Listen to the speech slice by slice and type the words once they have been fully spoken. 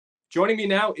Joining me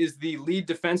now is the lead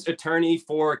defense attorney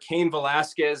for Cain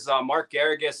Velasquez, Mark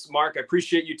Geragos. Mark, I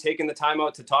appreciate you taking the time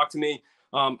out to talk to me.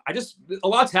 A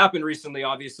lot's happened recently,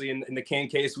 obviously, in the Cain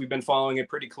case. We've been following it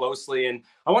pretty closely, and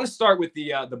I want to start with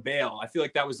the bail. I feel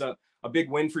like that was a big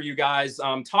win for you guys.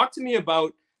 Talk to me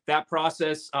about that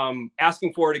process,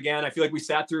 asking for it again. I feel like we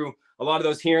sat through a lot of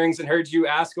those hearings and heard you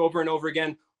ask over and over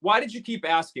again. Why did you keep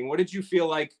asking? What did you feel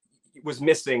like was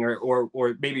missing,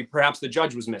 or maybe perhaps the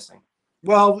judge was missing?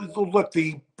 Well, look,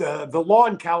 the law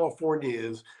in California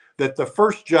is that the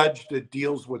first judge that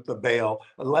deals with the bail,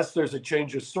 unless there's a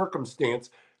change of circumstance,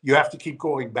 you have to keep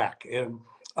going back. And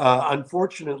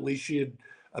unfortunately, she had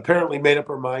apparently made up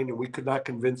her mind, and we could not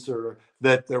convince her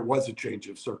that there was a change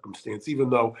of circumstance,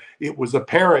 even though it was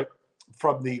apparent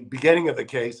from the beginning of the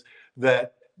case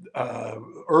that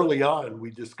early on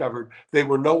we discovered they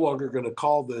were no longer going to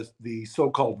call the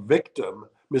so-called victim,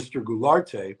 Mr.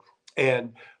 Goularte,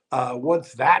 and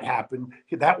once that happened,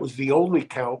 that was the only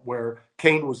count where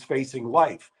Cain was facing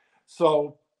life.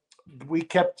 So we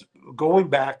kept going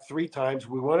back 3 times.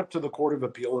 We went up to the Court of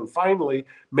Appeal and finally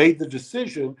made the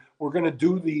decision we're going to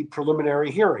do the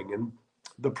preliminary hearing. And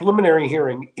the preliminary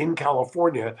hearing in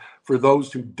California, for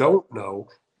those who don't know,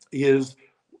 is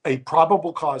a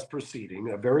probable cause proceeding,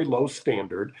 a very low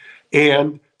standard,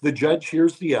 and the judge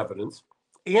hears the evidence.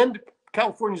 And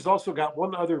California's also got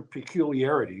one other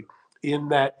peculiarity in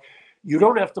that you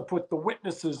don't have to put the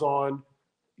witnesses on,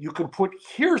 you can put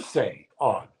hearsay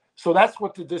on. So that's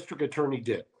what the district attorney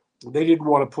did. They didn't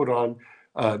want to put on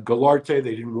Goularte,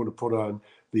 they didn't want to put on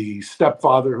the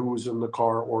stepfather who was in the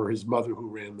car or his mother who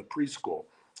ran the preschool.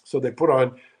 So they put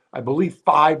on, I believe,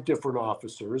 5 different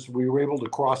officers. We were able to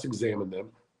cross-examine them.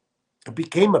 It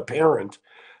became apparent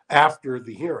after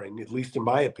the hearing, at least in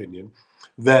my opinion,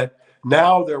 that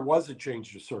now there was a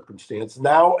change of circumstance.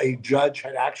 Now a judge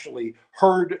had actually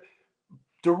heard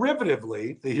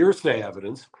derivatively the hearsay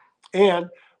evidence, and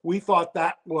we thought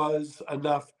that was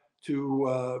enough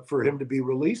to for him to be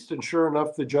released. And sure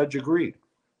enough, the judge agreed.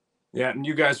 Yeah, and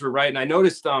you guys were right. And I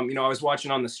noticed, I was watching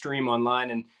on the stream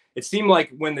online, and it seemed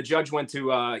like when the judge went to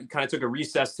kind of took a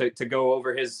recess to go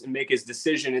over and make his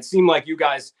decision, it seemed like you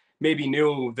guys maybe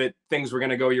knew that things were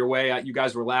going to go your way. You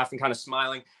guys were laughing, kind of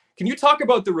smiling. Can you talk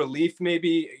about the relief,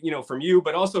 maybe, from you,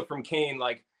 but also from Cain?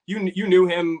 Like you knew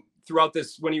him throughout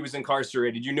this when he was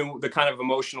incarcerated. You knew the kind of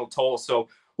emotional toll. So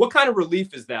what kind of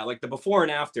relief is that? Like the before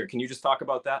and after? Can you just talk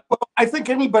about that? Well, I think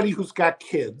anybody who's got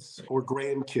kids or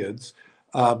grandkids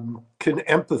can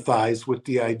empathize with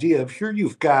the idea of here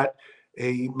you've got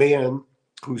a man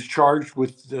who's charged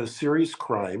with serious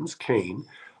crimes, Cain,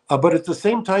 but at the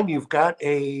same time, you've got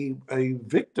a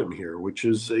victim here, which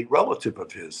is a relative of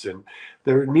his, and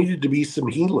there needed to be some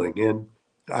healing. And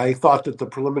I thought that the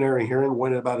preliminary hearing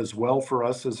went about as well for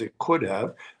us as it could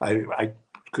have. I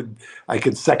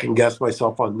could second guess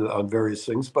myself on various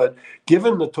things, but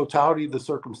given the totality of the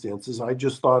circumstances, I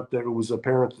just thought that it was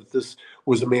apparent that this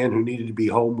was a man who needed to be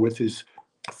home with his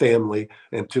family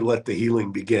and to let the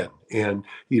healing begin. And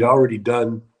he'd already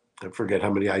done, I forget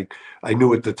how many I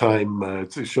knew at the time.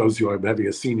 It shows you I'm having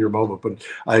a senior moment, but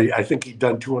I think he'd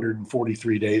done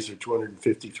 243 days or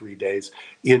 253 days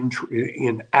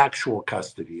in actual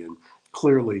custody, and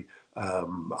clearly,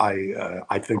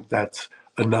 I think that's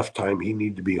enough time. He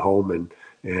needed to be home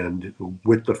and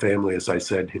with the family, as I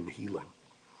said, in healing.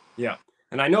 Yeah.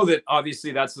 And I know that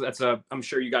obviously I'm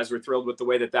sure you guys were thrilled with the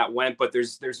way that went, but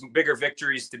there's bigger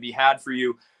victories to be had for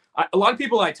you. A lot of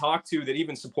people I talk to that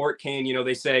even support Cain,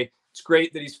 they say it's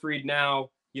great that he's freed now.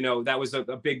 That was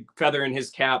a big feather in his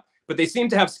cap, but they seem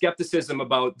to have skepticism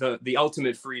about the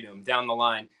ultimate freedom down the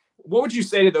line. What would you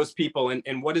say to those people?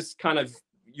 And what is kind of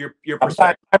your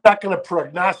perspective? I'm not going to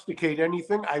prognosticate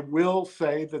anything. I will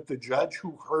say that the judge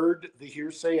who heard the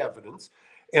hearsay evidence,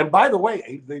 and by the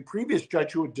way, the previous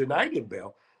judge who had denied him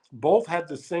bail, both had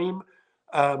the same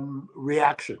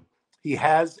reaction. He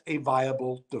has a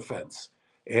viable defense.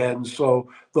 And so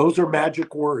those are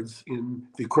magic words in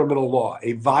the criminal law.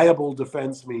 A viable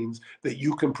defense means that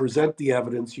you can present the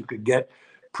evidence, you could get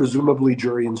presumably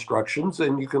jury instructions,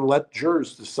 and you can let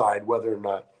jurors decide whether or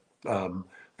not a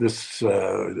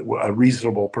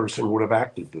reasonable person would have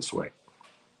acted this way.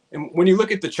 And when you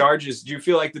look at the charges, do you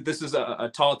feel like that this is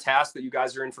a tall task, that you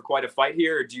guys are in for quite a fight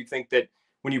here? Or do you think that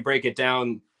when you break it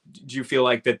down, do you feel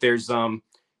like that there's some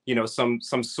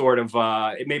sort of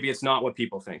maybe it's not what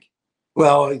people think?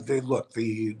 Well,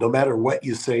 no matter what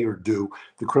you say or do,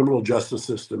 the criminal justice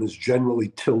system is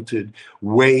generally tilted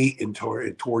way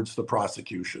towards the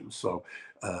prosecution. So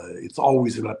it's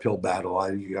always an uphill battle.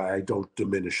 I don't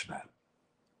diminish that.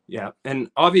 Yeah, and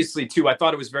obviously too, I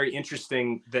thought it was very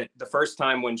interesting that the first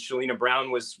time when Shalina Brown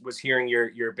was hearing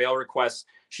your bail request,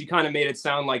 she kind of made it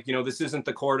sound like, this isn't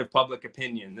the court of public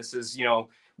opinion. This is,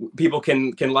 people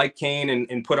can like Cain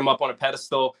and put him up on a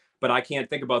pedestal, but I can't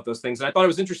think about those things. And I thought it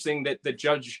was interesting that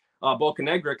Judge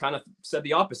Bocanegra kind of said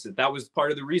the opposite. That was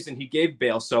part of the reason he gave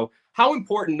bail. So how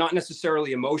important, not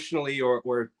necessarily emotionally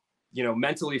or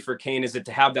mentally for Cain, is it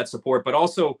to have that support, but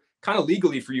also kind of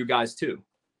legally for you guys too?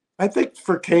 I think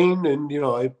for Cain, and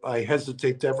I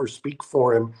hesitate to ever speak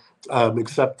for him,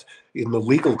 except in the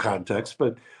legal context.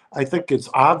 But I think it's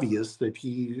obvious that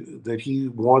he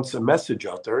wants a message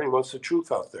out there. And he wants the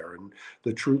truth out there, and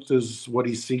the truth is what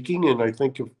he's seeking. And I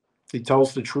think if he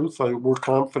tells the truth, we're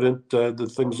confident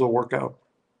that things will work out.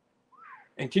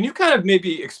 And can you kind of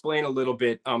maybe explain a little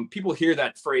bit? People hear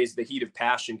that phrase, the heat of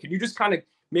passion. Can you just kind of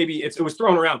maybe it was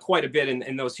thrown around quite a bit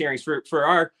in those hearings for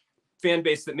our fan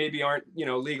base that maybe aren't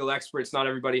legal experts. Not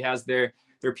everybody has their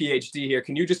PhD here.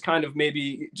 Can you just kind of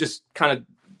maybe just kind of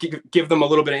give them a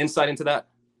little bit of insight into that?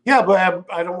 Yeah, but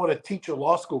I don't want to teach a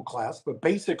law school class, but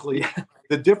basically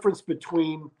the difference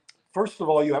between, first of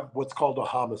all, you have what's called a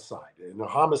homicide. And a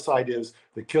homicide is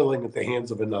the killing at the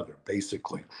hands of another,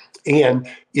 basically. And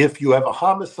if you have a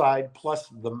homicide plus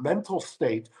the mental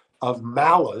state of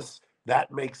malice,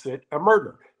 that makes it a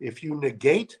murder. If you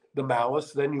negate the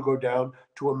malice, then you go down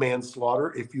to a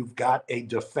manslaughter. If you've got a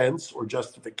defense or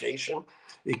justification,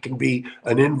 it can be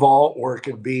an invol or it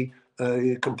can be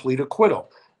a complete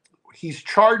acquittal. He's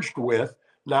charged with,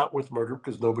 not with murder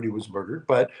because nobody was murdered,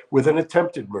 but with an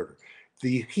attempted murder.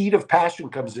 The heat of passion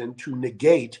comes in to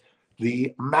negate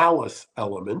the malice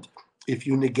element. If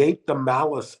you negate the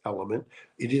malice element,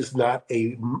 it is not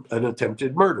an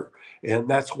attempted murder. And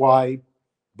that's why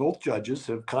both judges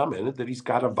have commented that he's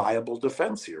got a viable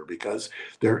defense here, because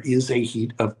there is a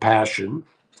heat of passion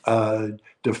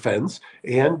defense,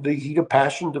 and the heat of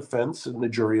passion defense and the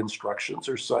jury instructions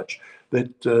are such that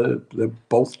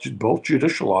both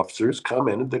judicial officers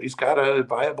commented that he's got a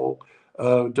viable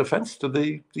defense to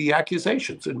the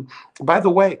accusations. And by the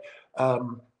way,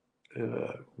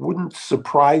 wouldn't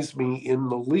surprise me in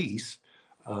the least.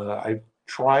 I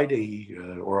tried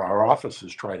or our office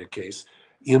has tried a case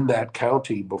in that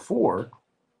county before,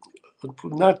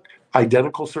 not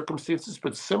identical circumstances,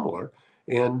 but similar,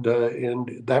 and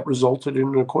that resulted in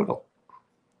an acquittal.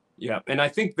 Yeah, and I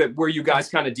think that where you guys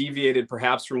kind of deviated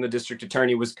perhaps from the district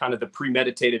attorney was kind of the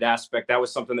premeditated aspect. That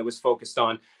was something that was focused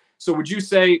on. So would you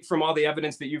say, from all the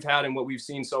evidence that you've had and what we've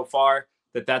seen so far,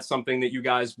 that that's something that you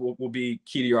guys will be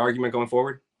key to your argument going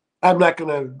forward? I'm not going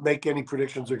to make any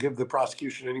predictions or give the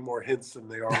prosecution any more hints than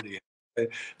they already have.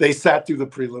 They sat through the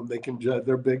prelim. They can judge.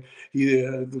 They're big.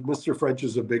 Mr. French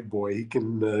is a big boy. He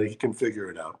can figure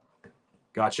it out.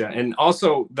 Gotcha. And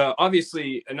also,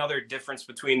 obviously another difference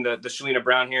between the Shalina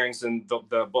Brown hearings and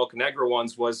the Bocanegra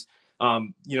ones was,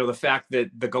 the fact that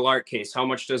the Gallart case. How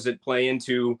much does it play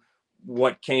into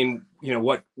what came?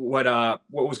 What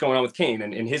was going on with Cain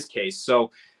and in his case?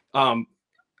 So, if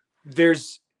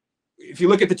you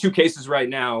look at the two cases right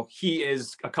now, he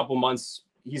is a couple months.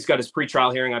 He's got his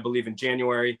pretrial hearing, I believe, in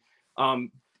January.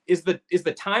 Is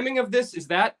the timing of this, is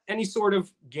that any sort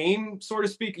of game, so to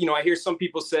speak? I hear some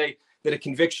people say that a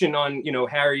conviction on,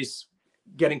 Harry's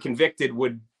getting convicted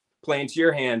would play into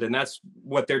your hand, and that's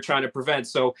what they're trying to prevent.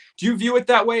 So do you view it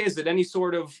that way? Is it any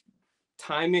sort of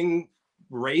timing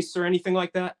race or anything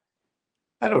like that?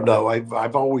 I don't know.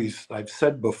 I've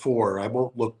said before, I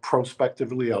won't look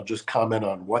prospectively. I'll just comment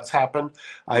on what's happened.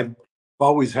 I've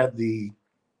always had the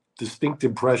distinct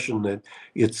impression that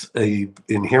it's a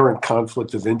inherent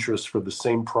conflict of interest for the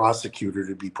same prosecutor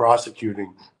to be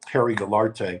prosecuting Harry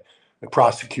Gallart, a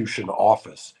prosecution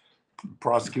office,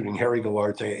 prosecuting Harry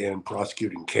Gallart and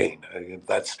prosecuting Cain.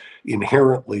 That's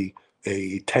inherently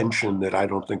a tension that I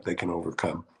don't think they can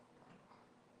overcome.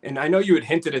 And I know you had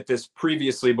hinted at this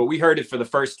previously, but we heard it for the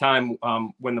first time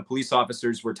when the police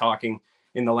officers were talking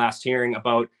in the last hearing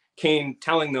about Cain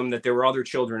telling them that there were other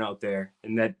children out there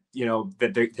and that,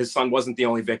 his son wasn't the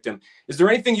only victim. Is there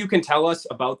anything you can tell us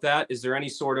about that? Is there any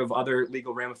sort of other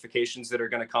legal ramifications that are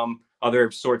going to come,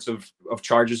 other sorts of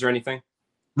charges or anything?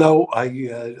 No,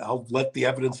 I'll let the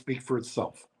evidence speak for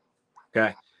itself.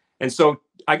 Okay. And so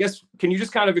I guess, can you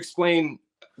just kind of explain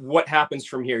what happens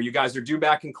from here? You guys are due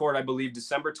back in court, I believe,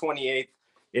 December 28th.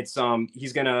 It's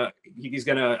he's gonna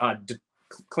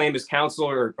claim his counsel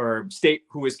or state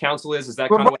who his counsel is. Is that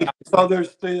kind of what happens? So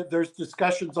there's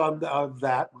discussions on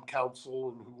that and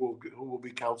counsel and who will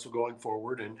be counsel going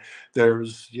forward. And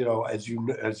there's, as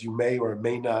you may or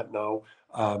may not know,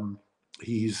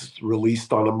 he's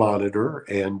released on a monitor,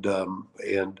 and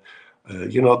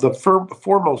The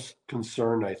foremost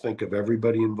concern, I think, of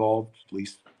everybody involved, at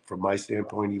least from my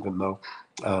standpoint, even though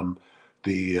um,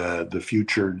 the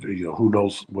future, who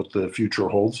knows what the future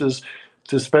holds, is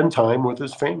to spend time with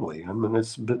his family. I mean,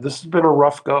 this has been a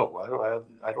rough go.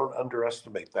 I don't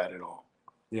underestimate that at all.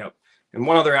 Yep. And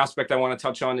one other aspect I want to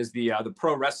touch on is the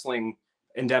pro wrestling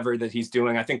endeavor that he's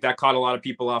doing. I think that caught a lot of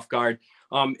people off guard.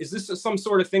 Is this some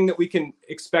sort of thing that we can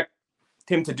expect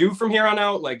him to do from here on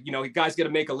out? Like, guys got to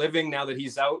make a living now that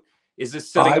he's out. Is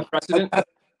this setting a precedent?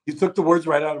 You took the words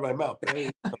right out of my mouth.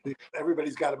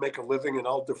 Everybody's got to make a living, and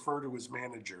I'll defer to his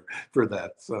manager for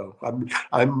that. So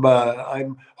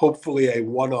I'm hopefully a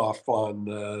one-off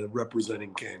on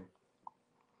representing Cain.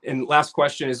 And last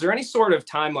question, is there any sort of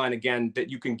timeline again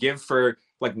that you can give for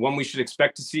like when we should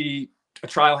expect to see a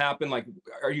trial happen? Like,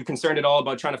 are you concerned at all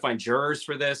about trying to find jurors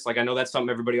for this? Like, I know that's something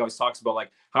everybody always talks about.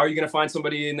 Like, how are you going to find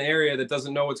somebody in the area that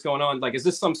doesn't know what's going on? Like, is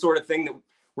this some sort of thing that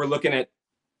we're looking at,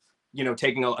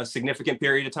 taking a significant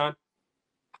period of time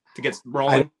to get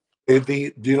rolling?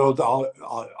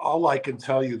 All I can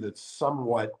tell you that's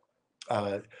somewhat,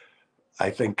 I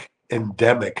think,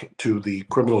 endemic to the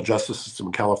criminal justice system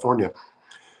in California.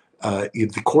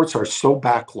 The courts are so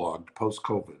backlogged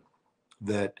post-COVID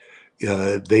that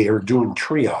they are doing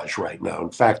triage right now. In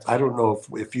fact, I don't know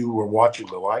if you were watching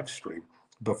the live stream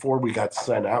before we got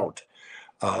sent out.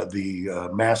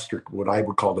 What I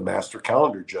would call the master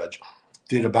calendar judge,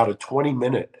 did about a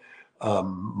 20-minute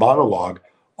monologue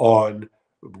on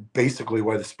basically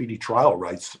why the speedy trial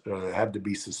rights had to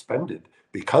be suspended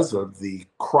because of the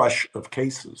crush of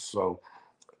cases. So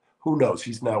who knows?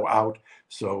 He's now out,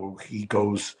 so he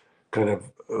goes kind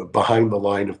of behind the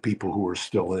line of people who are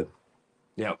still in.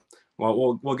 Yeah.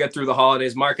 Well, we'll get through the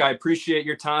holidays. Mark, I appreciate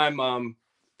your time.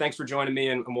 Thanks for joining me,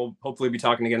 and we'll hopefully be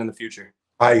talking again in the future.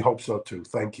 I hope so too.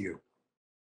 Thank you.